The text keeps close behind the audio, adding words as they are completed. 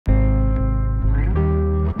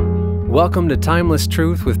Welcome to Timeless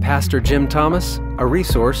Truth with Pastor Jim Thomas, a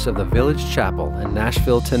resource of the Village Chapel in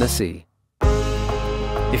Nashville, Tennessee.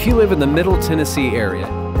 If you live in the Middle Tennessee area,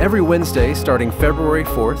 every Wednesday starting February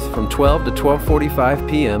 4th from 12 to 12:45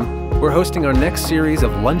 p.m., we're hosting our next series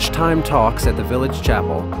of lunchtime talks at the Village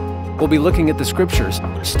Chapel. We'll be looking at the Scriptures,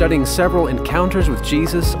 studying several encounters with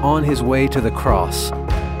Jesus on his way to the cross.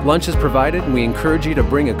 Lunch is provided, and we encourage you to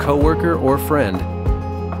bring a coworker or friend.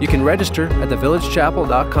 You can register at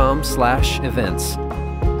thevillagechapel.com/events.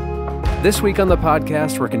 This week on the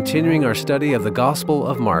podcast, we're continuing our study of the Gospel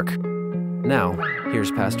of Mark. Now, here's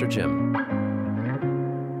Pastor Jim.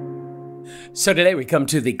 So today we come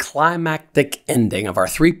to the climactic ending of our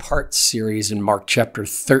three-part series in Mark chapter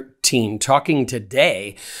 13, talking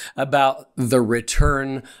today about the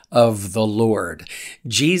return of the Lord.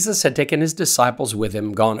 Jesus had taken his disciples with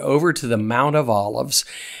him, gone over to the Mount of Olives,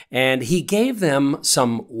 and he gave them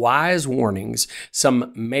some wise warnings,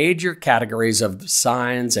 some major categories of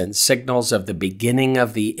signs and signals of the beginning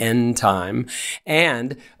of the end time,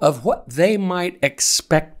 and of what they might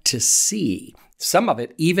expect to see. Some of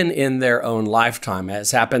it even in their own lifetime, as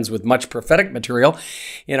happens with much prophetic material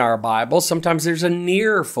in our Bible. Sometimes there's a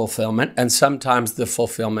near fulfillment, and sometimes the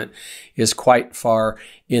fulfillment is quite far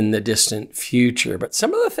in the distant future. But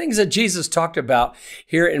some of the things that Jesus talked about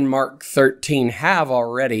here in Mark 13 have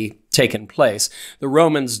already taken place. The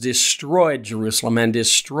Romans destroyed Jerusalem and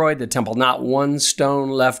destroyed the temple, not one stone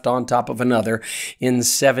left on top of another in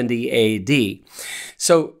 70 AD.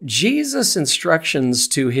 So Jesus' instructions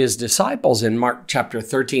to his disciples in Mark chapter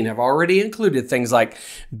 13 have already included things like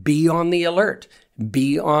be on the alert,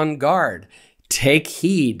 be on guard, take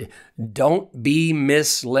heed, don't be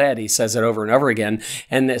misled. He says it over and over again,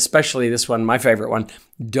 and especially this one, my favorite one,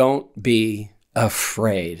 don't be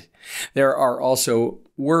afraid. There are also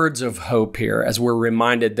words of hope here as we're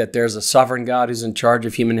reminded that there's a sovereign God who's in charge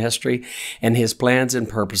of human history, and his plans and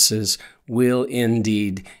purposes will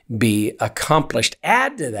indeed be accomplished.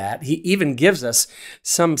 Add to that, he even gives us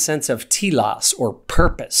some sense of telos, or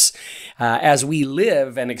purpose, as we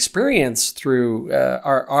live and experience through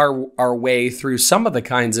our way through some of the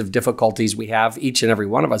kinds of difficulties we have, each and every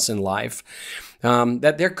one of us in life.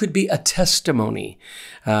 That there could be a testimony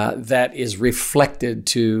that is reflected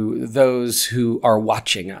to those who are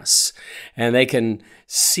watching us, and they can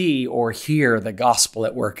see or hear the gospel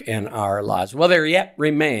at work in our lives. Well, there yet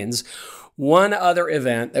remains one other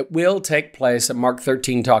event that will take place that Mark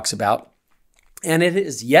 13 talks about, and it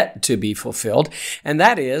is yet to be fulfilled, and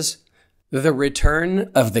that is the return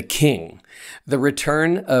of the King, the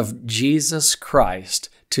return of Jesus Christ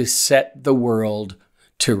to set the world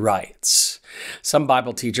to rights. Some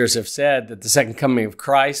Bible teachers have said that the second coming of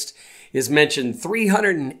Christ is mentioned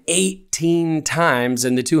 318 times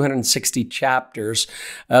in the 260 chapters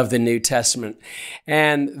of the New Testament.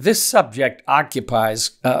 And this subject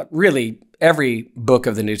occupies really every book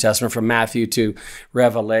of the New Testament from Matthew to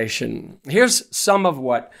Revelation. Here's some of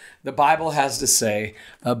what the Bible has to say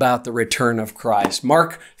about the return of Christ.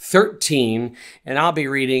 Mark 13, and I'll be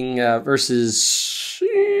reading verses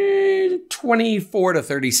 24 to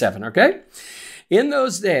 37, okay? In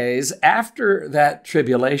those days, after that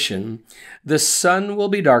tribulation, the sun will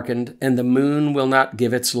be darkened, and the moon will not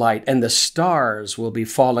give its light, and the stars will be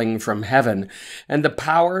falling from heaven, and the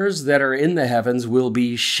powers that are in the heavens will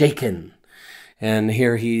be shaken. And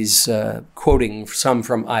here he's quoting some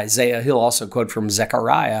from Isaiah. He'll also quote from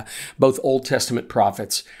Zechariah, both Old Testament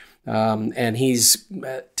prophets. And he's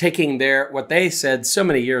taking what they said so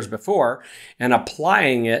many years before and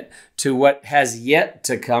applying it to what has yet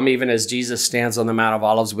to come, even as Jesus stands on the Mount of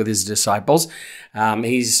Olives with his disciples.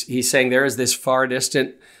 He's saying there is this far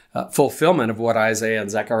distant fulfillment of what Isaiah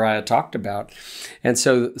and Zechariah talked about. And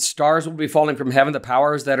so stars will be falling from heaven, the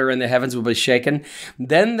powers that are in the heavens will be shaken.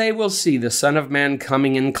 Then they will see the Son of Man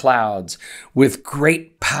coming in clouds with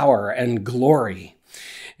great power and glory.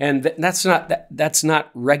 And that's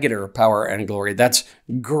not regular power and glory. That's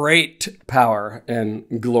great power and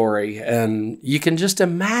glory. And you can just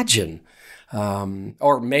imagine,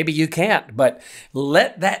 or maybe you can't, but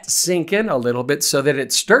let that sink in a little bit so that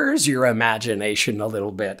it stirs your imagination a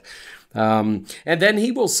little bit. And then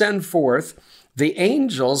he will send forth the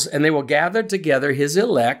angels, and they will gather together his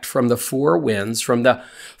elect from the four winds, from the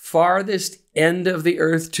farthest end of the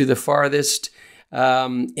earth to the farthest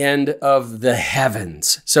end of the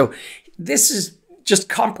heavens. So this is just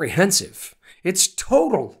comprehensive. It's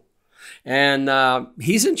total. And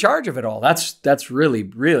he's in charge of it all. That's really,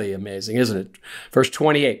 really amazing, isn't it? Verse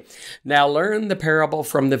 28. Now learn the parable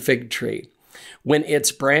from the fig tree. When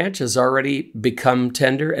its branch has already become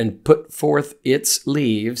tender and put forth its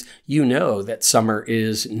leaves, you know that summer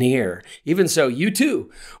is near. Even so, you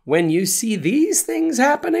too, when you see these things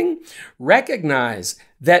happening, recognize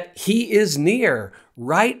that he is near,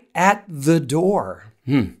 right at the door.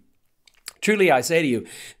 Truly, I say to you,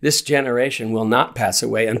 this generation will not pass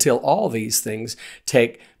away until all these things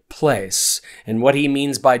take place. And what he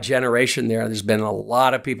means by generation there's been a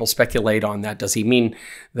lot of people speculate on that. Does he mean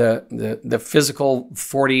the physical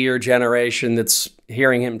 40-year generation that's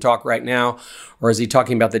hearing him talk right now? Or is he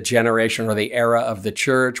talking about the generation or the era of the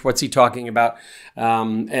church? What's he talking about?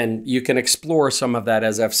 And you can explore some of that,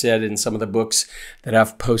 as I've said, in some of the books that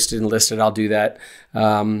I've posted and listed. I'll do that.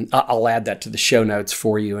 I'll add that to the show notes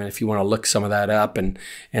for you. And if you want to look some of that up and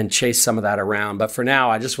chase some of that around. But for now,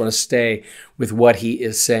 I just want to stay with what he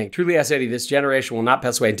is saying. Truly, I say to you, this generation will not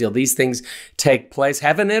pass away until these things take place.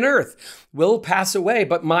 Heaven and earth will pass away,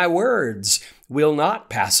 but my words will not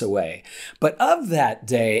pass away. But of that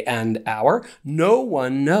day and hour, no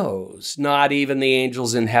one knows, not even the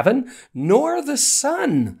angels in heaven, nor the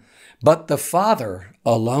Son, but the Father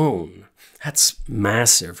alone. That's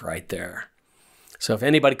massive right there. So if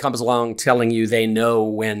anybody comes along telling you they know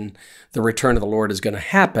when the return of the Lord is going to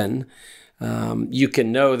happen, you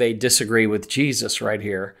can know they disagree with Jesus right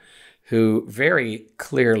here, who very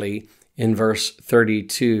clearly in verse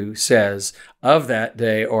 32 says, of that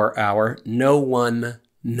day or hour, no one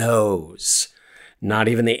knows. Not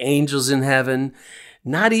even the angels in heaven,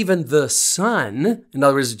 not even the Son. In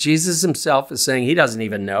other words, Jesus himself is saying he doesn't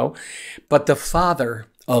even know, but the Father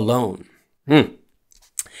alone. And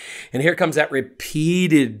here comes that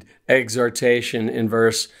repeated exhortation in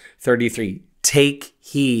verse 33. Take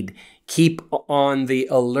heed, keep on the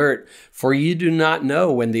alert, for you do not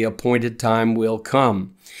know when the appointed time will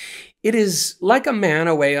come. It is like a man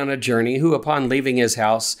away on a journey who, upon leaving his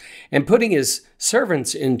house and putting his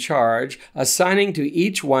servants in charge, assigning to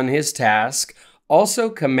each one his task, also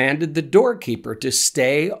commanded the doorkeeper to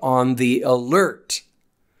stay on the alert.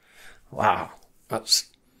 Wow.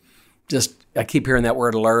 I keep hearing that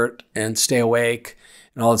word alert and stay awake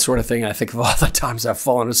and all that sort of thing. I think of all the times I've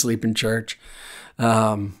fallen asleep in church.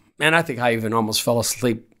 And I think I even almost fell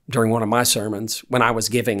asleep during one of my sermons when I was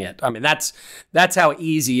giving it. I mean, that's how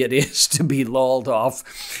easy it is to be lulled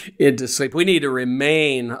off into sleep. We need to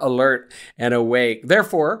remain alert and awake.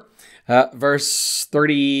 Therefore, verse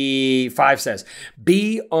 35 says,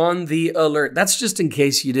 be on the alert. That's just in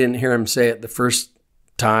case you didn't hear him say it the first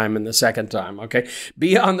time and the second time, okay?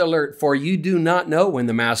 Be on the alert, for you do not know when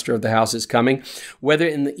the master of the house is coming, whether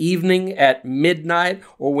in the evening, at midnight,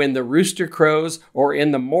 or when the rooster crows, or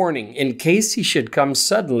in the morning, in case he should come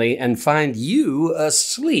suddenly and find you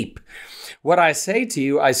asleep. What I say to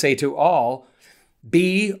you, I say to all,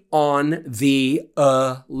 be on the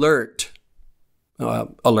alert.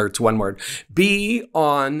 Alert's one word. Be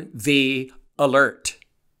on the alert.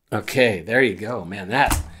 Okay, there you go, man.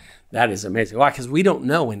 That is amazing. Why? Because we don't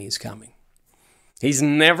know when he's coming. He's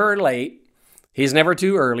never late. He's never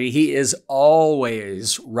too early. He is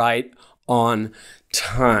always right on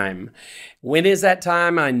time. When is that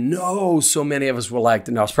time? I know so many of us will like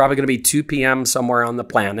to know. It's probably going to be 2 p.m. somewhere on the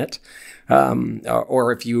planet.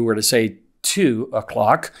 Or if you were to say 2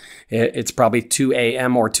 o'clock, it's probably 2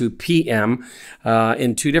 a.m. or 2 p.m.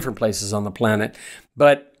 In 2 different places on the planet.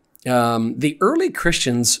 But the early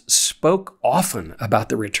Christians spoke often about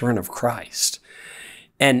the return of Christ,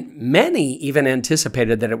 and many even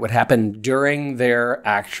anticipated that it would happen during their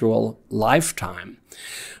actual lifetime.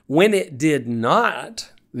 When it did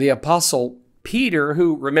not, the Apostle Peter,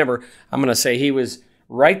 who, remember, I'm going to say he was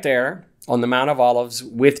right there on the Mount of Olives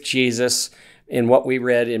with Jesus in what we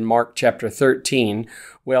read in Mark chapter 13.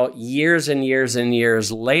 Well, years and years and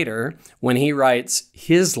years later, when he writes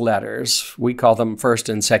his letters, we call them 1st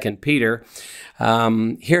and 2nd Peter,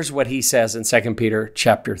 here's what he says in 2 Peter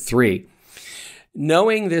chapter 3.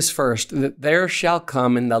 Knowing this first, that there shall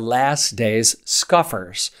come in the last days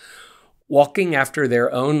scoffers, walking after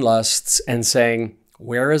their own lusts and saying,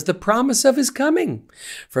 where is the promise of his coming?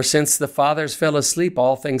 For since the fathers fell asleep,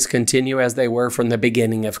 all things continue as they were from the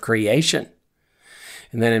beginning of creation.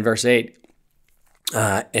 And then in verse 8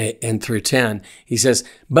 and through 10, he says,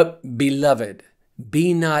 but beloved,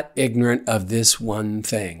 be not ignorant of this one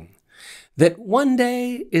thing, that one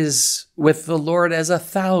day is with the Lord as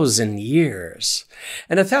 1,000 years,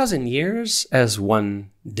 and 1,000 years as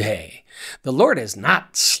one day. The Lord is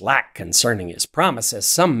not slack concerning his promise, as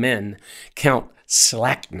some men count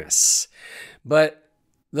slackness, but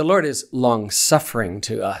the Lord is long-suffering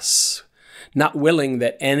to us, not willing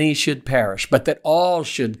that any should perish, but that all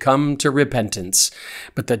should come to repentance.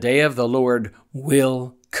 But the day of the Lord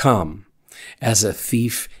will come as a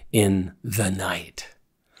thief in the night.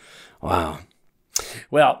 Wow.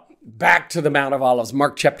 Well, back to the Mount of Olives,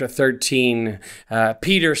 Mark chapter 13,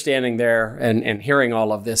 Peter standing there and hearing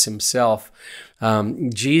all of this himself.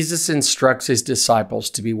 Jesus instructs his disciples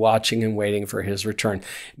to be watching and waiting for his return.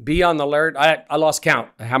 Be on the alert. I lost count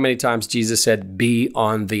how many times Jesus said, be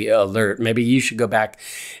on the alert. Maybe you should go back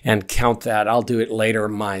and count that. I'll do it later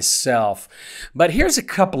myself. But here's a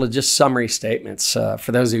couple of just summary statements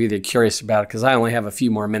for those of you that are curious about it, because I only have a few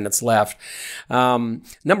more minutes left.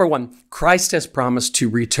 Number one, Christ has promised to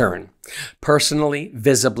return personally,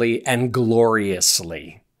 visibly, and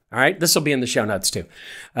gloriously. All right, this will be in the show notes too.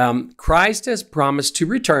 Christ has promised to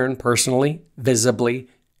return personally, visibly,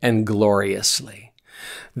 and gloriously.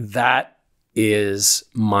 That is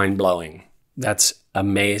mind-blowing. That's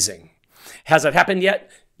amazing. Has it happened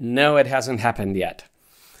yet? No, it hasn't happened yet.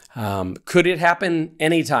 Could it happen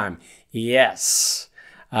anytime? Yes.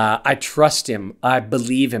 I trust him. I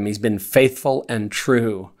believe him. He's been faithful and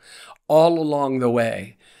true all along the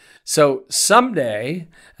way. So someday,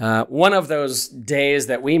 one of those days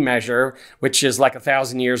that we measure, which is like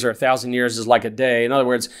 1,000 years, or 1,000 years is like a day. In other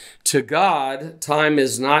words, to God, time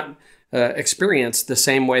is not experienced the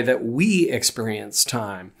same way that we experience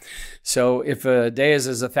time. So if a day is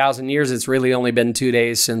as 1,000 years, it's really only been 2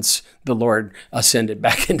 days since the Lord ascended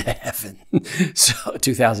back into heaven. So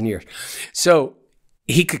 2,000 years. So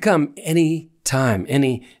he could come any time,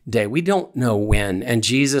 any day. We don't know when. And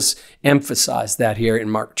Jesus emphasized that here in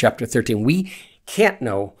Mark chapter 13. We can't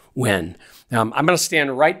know when. I'm going to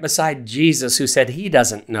stand right beside Jesus, who said he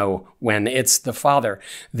doesn't know when. It's the Father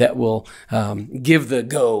that will give the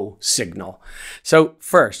go signal. So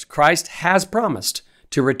first, Christ has promised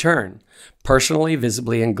to return personally,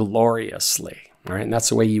 visibly, and gloriously. All right, and that's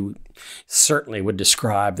the way you certainly would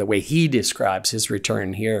describe, the way he describes his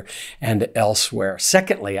return here and elsewhere.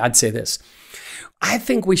 Secondly, I'd say this. I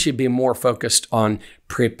think we should be more focused on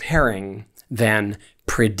preparing than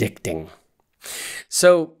predicting.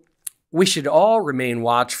 So we should all remain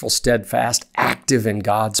watchful, steadfast, active in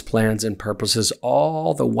God's plans and purposes,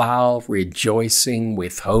 all the while rejoicing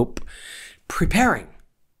with hope, preparing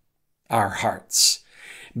our hearts,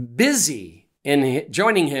 busy in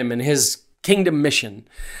joining him in his kingdom mission.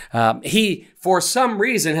 He, for some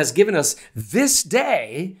reason, has given us this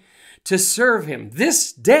day to serve him,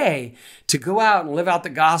 this day to go out and live out the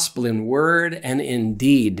gospel in word and in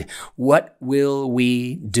deed. What will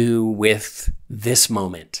we do with this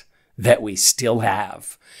moment that we still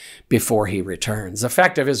have before he returns? The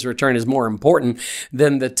fact of his return is more important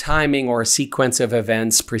than the timing or sequence of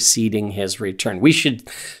events preceding his return. We should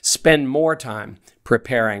spend more time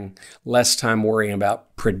preparing, less time worrying about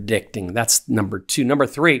predicting. That's number two. Number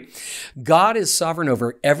three, God is sovereign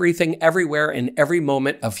over everything, everywhere, in every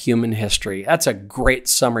moment of human history. That's a great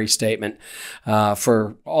summary statement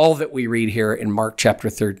for all that we read here in Mark chapter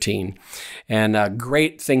 13. And a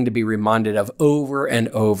great thing to be reminded of over and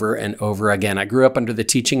over and over again. I grew up under the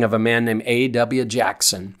teaching of a man named A.W.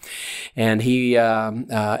 Jackson. And he,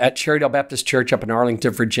 at Cherrydale Baptist Church up in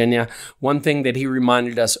Arlington, Virginia, one thing that he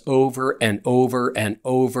reminded us over and over and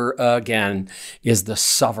over again is the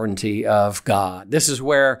sovereignty of God. This is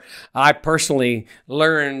where I personally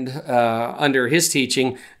learned under his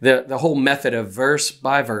teaching the whole method of verse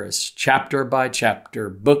by verse, chapter by chapter,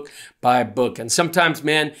 book by book. And sometimes,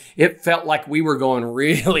 man, it felt like we were going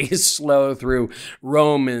really slow through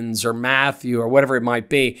Romans or Matthew or whatever it might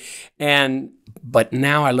be. But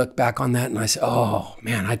now I look back on that and I say, oh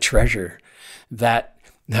man, I treasure that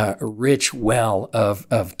rich well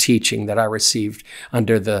of teaching that I received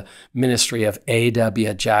under the ministry of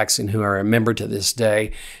A.W. Jackson, who I remember to this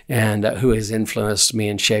day, and who has influenced me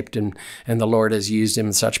and shaped, and the Lord has used him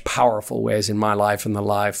in such powerful ways in my life and the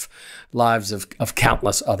lives of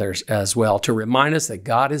countless others as well, to remind us that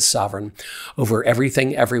God is sovereign over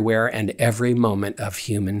everything, everywhere, and every moment of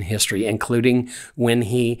human history, including when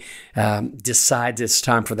he decides it's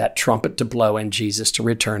time for that trumpet to blow and Jesus to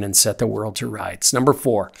return and set the world to rights. Number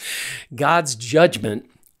 4, God's judgment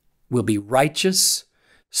will be righteous,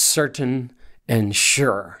 certain, and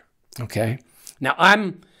sure. Okay? Now,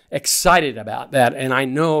 I'm excited about that, and I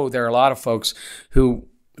know there are a lot of folks who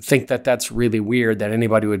think that that's really weird that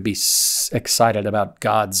anybody would be excited about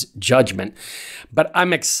God's judgment. But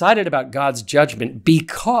I'm excited about God's judgment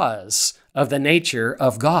because of the nature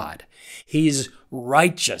of God. He's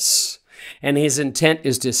righteous. And his intent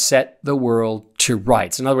is to set the world to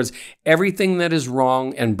rights. In other words, everything that is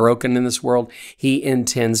wrong and broken in this world, he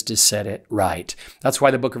intends to set it right. That's why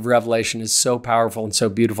the book of Revelation is so powerful and so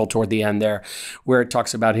beautiful toward the end there, where it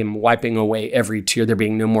talks about him wiping away every tear, there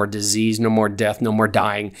being no more disease, no more death, no more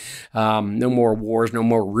dying, no more wars, no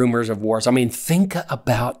more rumors of wars. I mean, think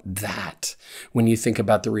about that when you think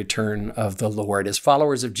about the return of the Lord. As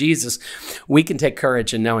followers of Jesus, we can take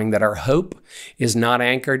courage in knowing that our hope is not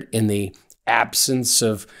anchored in the absence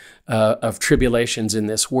of tribulations in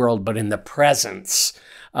this world, but in the presence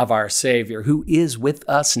of our Savior, who is with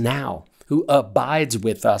us now, who abides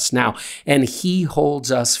with us now, and he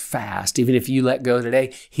holds us fast. Even if you let go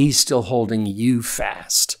today, he's still holding you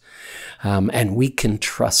fast. And we can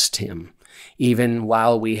trust him, even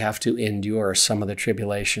while we have to endure some of the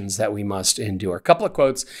tribulations that we must endure. A couple of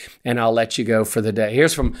quotes, and I'll let you go for the day.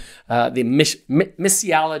 Here's from the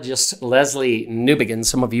missiologist Leslie Newbigin.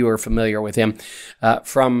 Some of you are familiar with him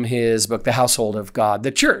from his book, The Household of God.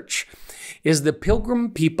 The church is the pilgrim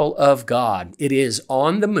people of God. It is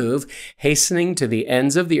on the move, hastening to the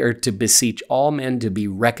ends of the earth to beseech all men to be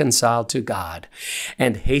reconciled to God,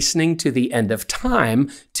 and hastening to the end of time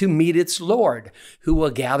to meet its Lord, who will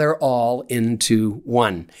gather all into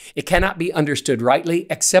one. It cannot be understood rightly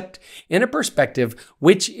except in a perspective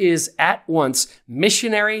which is at once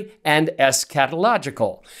missionary and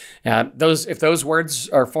eschatological. If those words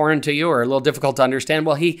are foreign to you or a little difficult to understand,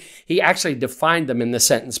 well, he actually defined them in the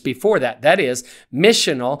sentence before that. That is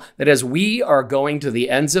missional, that is, we are going to the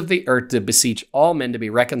ends of the earth to beseech all men to be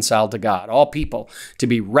reconciled to God, all people to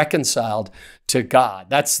be reconciled to God.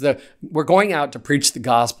 We're going out to preach the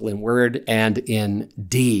gospel in word and in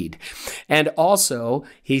deed. And also,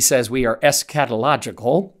 he says we are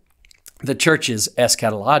eschatological. The church is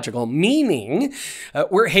eschatological, meaning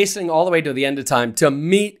we're hastening all the way to the end of time to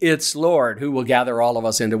meet its Lord, who will gather all of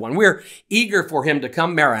us into one. We're eager for him to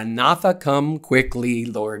come. Maranatha, come quickly,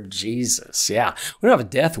 Lord Jesus. Yeah, we don't have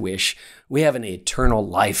a death wish. We have an eternal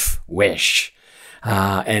life wish.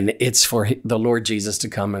 And it's for the Lord Jesus to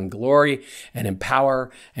come in glory and in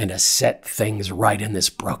power and to set things right in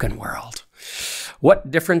this broken world.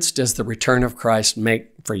 What difference does the return of Christ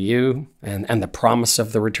make for you and the promise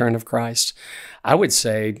of the return of Christ? I would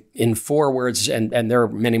say in 4 words, and there are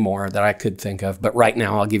many more that I could think of, but right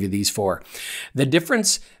now I'll give you these 4. The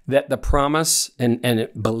difference that the promise and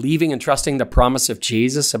believing and trusting the promise of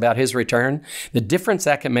Jesus about his return, the difference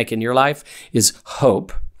that can make in your life is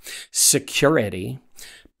hope, security,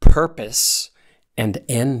 purpose, and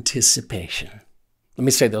anticipation. Let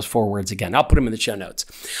me say those 4 words again. I'll put them in the show notes.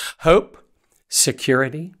 Hope,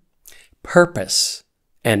 security, purpose,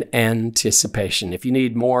 and anticipation. If you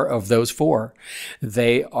need more of those 4,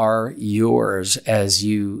 they are yours as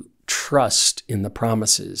you trust in the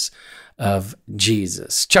promises of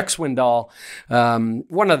Jesus. Chuck Swindoll,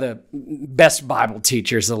 one of the best Bible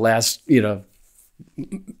teachers of the last,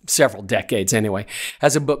 several decades anyway,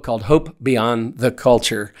 has a book called Hope Beyond the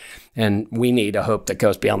Culture. And we need a hope that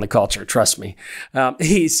goes beyond the culture, trust me.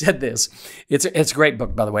 He said this. It's a great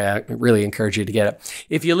book, by the way. I really encourage you to get it.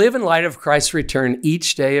 If you live in light of Christ's return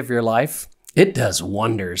each day of your life, it does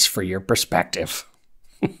wonders for your perspective.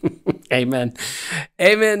 Amen.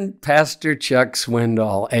 Amen, Pastor Chuck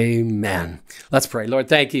Swindoll. Amen. Let's pray. Lord,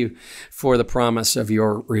 thank you for the promise of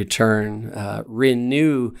your return.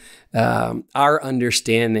 Renew our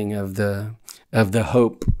understanding of the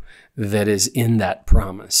hope that is in that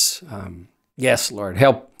promise. Yes, Lord,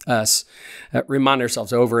 help us remind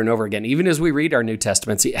ourselves over and over again, even as we read our New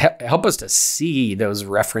Testaments, help us to see those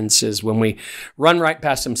references when we run right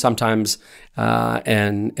past them sometimes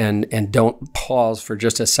and don't pause for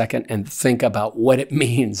just a second and think about what it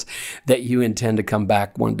means that you intend to come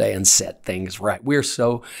back one day and set things right. We're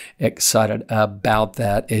so excited about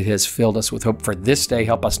that. It has filled us with hope for this day.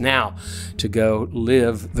 Help us now to go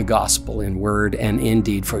live the gospel in word and in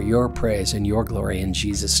deed for your praise and your glory. In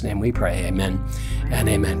Jesus' name we pray. Amen and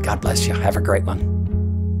amen. God bless you. Have a great one.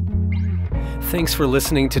 Thanks for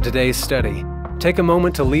listening to today's study. Take a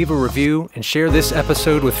moment to leave a review and share this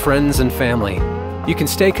episode with friends and family. You can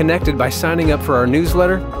stay connected by signing up for our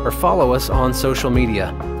newsletter or follow us on social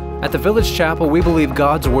media. At the Village Chapel, we believe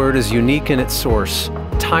God's Word is unique in its source,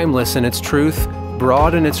 timeless in its truth,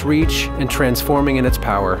 broad in its reach, and transforming in its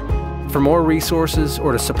power. For more resources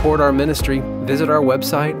or to support our ministry, visit our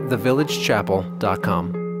website,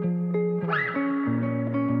 thevillagechapel.com.